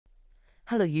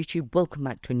Hello YouTube, welcome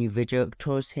back to a new video.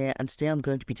 Taurus here, and today I'm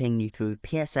going to be taking you through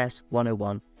PSS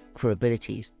 101 crew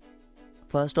abilities.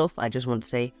 First off, I just want to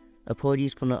say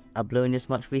apologies for not uploading this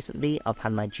much recently. I've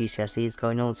had my GCSEs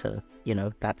going on, so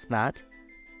that's that.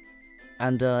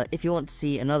 And if you want to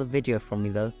see another video from me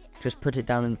though, just put it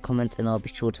down in the comments and I'll be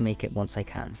sure to make it once I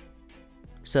can.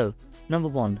 So, number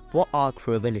 1, what are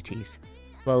crew abilities?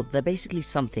 Well, they're basically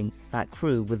something that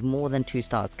crew with more than 2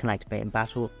 stars can activate in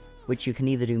battle, which you can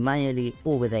either do manually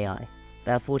or with AI.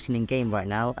 There are 14 in game right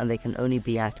now, and they can only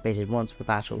be activated once per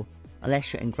battle,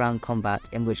 unless you're in ground combat,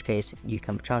 in which case you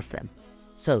can recharge them.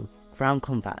 So, ground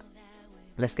combat.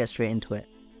 Let's get straight into it.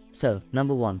 So,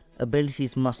 number 1,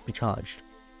 abilities must be charged.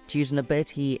 To use an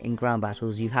ability in ground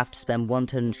battles, you have to spend 1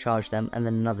 turn to charge them and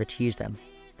then another to use them.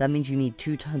 That means you need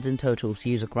 2 turns in total to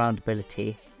use a ground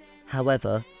ability.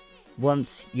 However,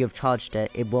 once you've charged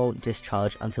it, it won't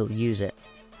discharge until you use it.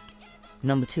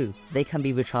 Number 2, they can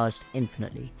be recharged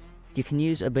infinitely. You can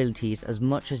use abilities as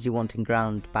much as you want in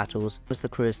ground battles as the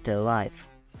crew is still alive.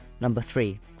 Number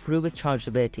 3, crew with charged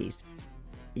abilities.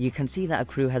 You can see that a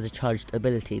crew has a charged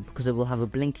ability because it will have a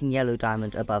blinking yellow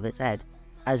diamond above its head,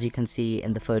 as you can see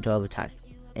in the photo I've attached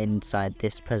inside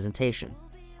this presentation.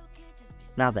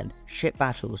 Now then, ship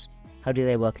battles. How do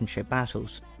they work in ship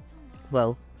battles?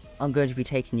 Well, I'm going to be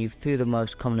taking you through the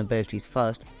most common abilities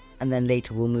first, and then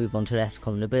later we'll move on to less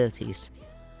common abilities.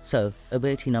 So,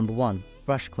 ability number 1,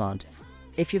 Rush Command.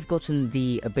 If you've gotten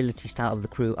the ability stat of the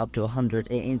crew up to 100,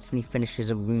 it instantly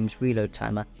finishes a room's reload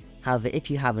timer. However,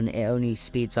 if you haven't, it only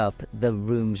speeds up the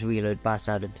room's reload by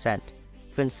 30%.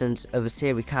 For instance, a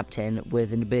savvy captain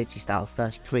with an ability stat of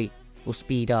 33 will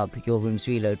speed up your room's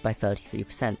reload by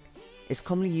 33%. It's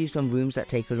commonly used on rooms that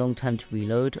take a long time to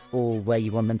reload, or where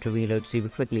you want them to reload super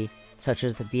quickly, such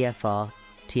as the VFR,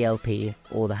 TLP,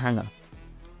 or the Hunge.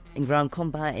 In ground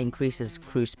combat, it increases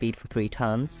crew speed for 3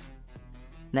 turns.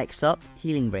 Next up,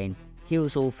 Healing Rain.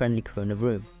 Heals all friendly crew in a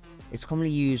room. It's commonly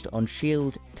used on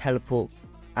shield, teleport,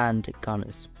 and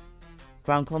gunners.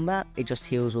 Ground combat, it just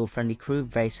heals all friendly crew,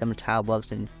 very similar to how it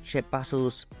works in ship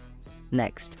battles.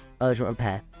 Next, Urgent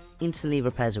Repair. Instantly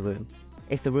repairs a room.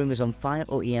 If the room is on fire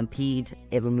or EMP'd,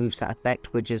 it removes that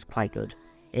effect, which is quite good.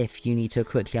 If you need to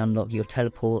quickly unlock your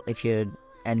teleport, if your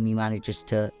enemy manages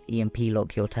to EMP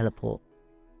lock your teleport.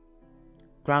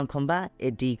 Ground combat,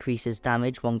 it decreases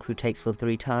damage one crew takes for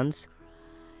 3 turns.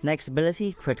 Next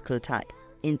ability, Critical Attack.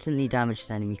 Instantly damages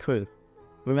enemy crew.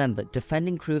 Remember,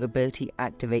 defending crew ability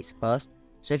activates first,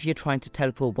 so if you're trying to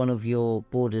teleport one of your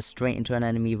boarders straight into an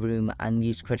enemy room and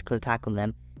use critical attack on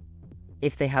them,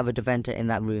 if they have a defender in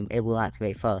that room, it will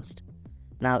activate first.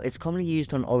 Now, it's commonly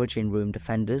used on origin room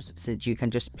defenders, since you can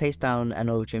just place down an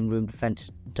origin room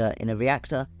defender in a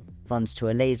reactor, runs to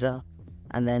a laser,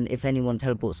 and then if anyone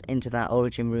teleports into that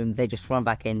origin room, they just run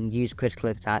back in, use critical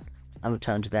attack, and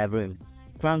return to their room.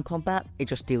 Ground combat, it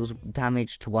just deals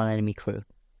damage to one enemy crew.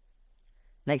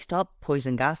 Next up,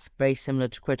 Poison Gas, very similar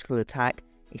to critical attack,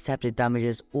 except it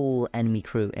damages all enemy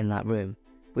crew in that room,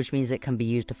 which means it can be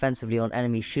used defensively on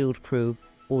enemy shield crew,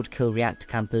 or to kill reactor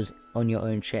campers on your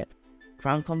own ship.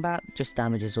 Ground combat just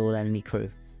damages all enemy crew.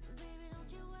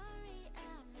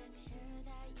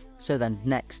 So then,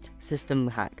 next, System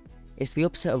Hack. It's the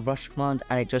opposite of Rush Command,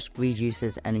 and it just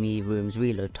reduces enemy room's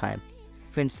reload time.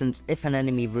 For instance, if an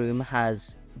enemy room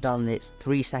has done its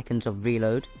 3 seconds of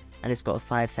reload, and it's got a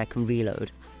 5-second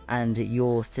reload, and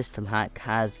your system hack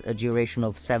has a duration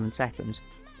of 7 seconds,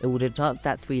 it will deduct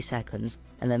that 3 seconds,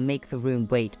 and then make the room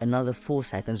wait another 4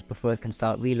 seconds before it can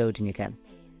start reloading again.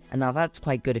 And now that's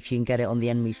quite good if you can get it on the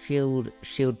enemy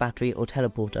shield battery or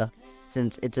teleporter,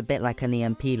 since it's a bit like an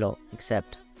EMP lock,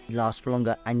 except it lasts for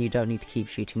longer and you don't need to keep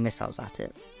shooting missiles at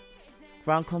it.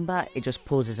 Ground combat, it just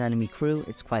pauses enemy crew.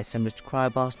 It's quite similar to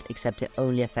Cryoburst, except it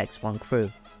only affects one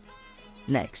crew.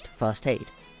 Next, First Aid.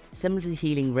 Similar to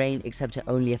Healing Rain, except it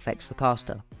only affects the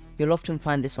caster. You'll often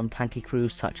find this on tanky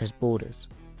crews such as boarders.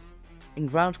 In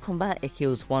ground combat, it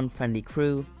heals one friendly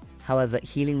crew. However,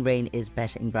 Healing Rain is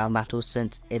better in ground battles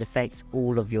since it affects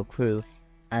all of your crew,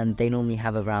 and they normally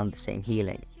have around the same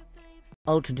healing.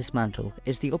 Ultra Dismantle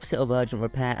is the opposite of Urgent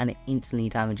Repair, and it instantly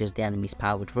damages the enemy's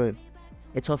powered room.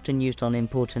 It's often used on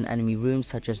important enemy rooms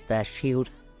such as their shield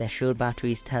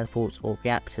batteries, teleports, or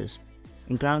reactors.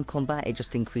 In ground combat, it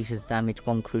just increases damage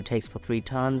one crew takes for 3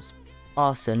 turns.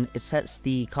 Arson, it sets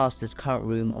the caster's current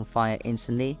room on fire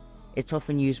instantly. It's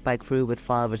often used by crew with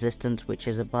fire resistance, which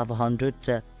is above 100,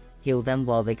 to heal them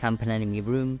while they camp an enemy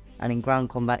room. And in ground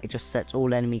combat, it just sets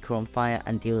all enemy crew on fire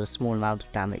and deals a small amount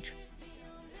of damage.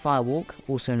 Firewalk,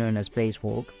 also known as Blaze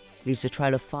Walk, leaves a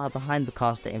trail of fire behind the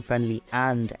caster in friendly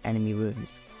and enemy rooms.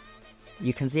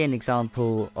 You can see an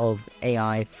example of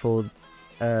AI for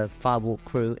Firewalk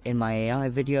crew in my AI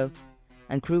video,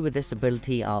 and crew with this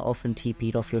ability are often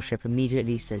TP'd off your ship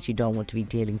immediately since you don't want to be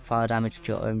dealing fire damage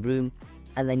to your own room,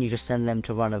 and then you just send them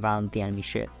to run around the enemy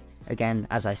ship. Again,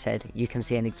 as I said, you can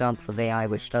see an example of AI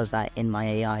which does that in my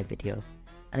AI video.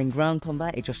 And in ground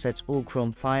combat, it just sets all crew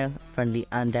on fire, friendly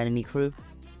and enemy crew,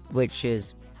 which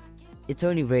is, it's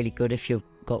only really good if you've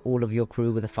got all of your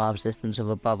crew with a fire resistance of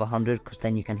above 100, because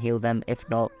then you can heal them. If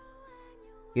not,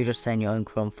 you just send your own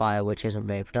crew on fire, which isn't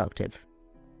very productive.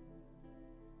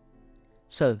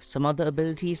 So, some other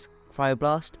abilities.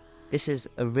 Cryoblast. This is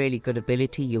a really good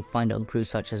ability. You'll find it on crews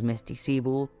such as Misty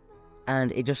Seaball,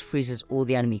 and it just freezes all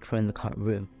the enemy crew in the current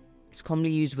room. It's commonly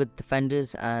used with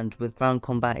defenders, and with ground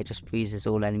combat it just freezes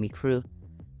all enemy crew.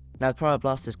 Now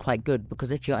Cryoblast is quite good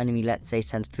because if your enemy, let's say,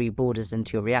 sends 3 boarders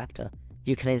into your reactor,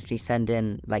 you can instantly send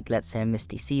in, like let's say a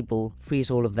Misty Seaball,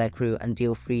 freeze all of their crew and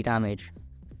deal 3 damage.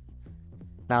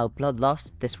 Now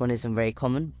Bloodlust, this one isn't very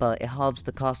common, but it halves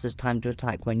the caster's time to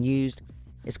attack when used.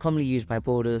 It's commonly used by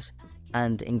boarders,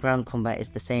 and in ground combat it's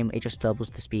the same, it just doubles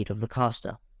the speed of the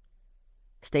caster.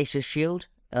 Stasis Shield,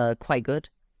 quite good,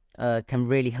 can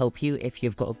really help you if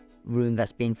you've got a room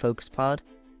that's being focus fired.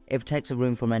 It protects a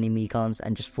room from enemy guns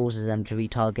and just forces them to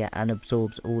retarget and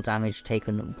absorbs all damage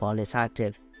taken while it's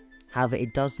active. However,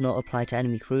 it does not apply to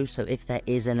enemy crew, so if there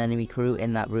is an enemy crew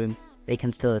in that room, they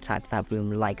can still attack that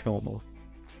room like normal.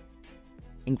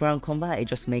 In ground combat, it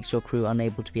just makes your crew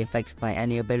unable to be affected by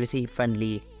any ability,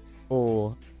 friendly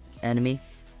or enemy.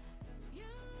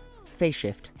 Phase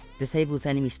Shift disables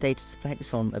enemy status effects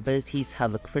from abilities,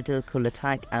 however critical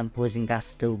attack and poison gas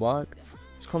still work.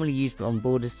 It's commonly used on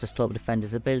boarders to stop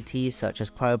defenders' abilities such as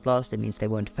Cryoblast, it means they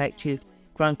won't affect you.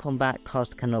 Ground combat,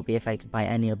 caster cannot be affected by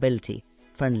any ability,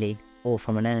 friendly or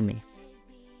from an enemy.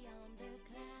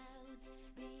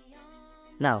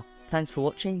 Now, thanks for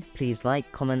watching, please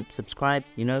like, comment, subscribe,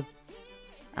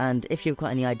 and if you've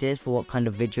got any ideas for what kind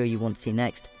of video you want to see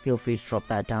next, feel free to drop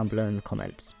that down below in the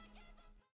comments.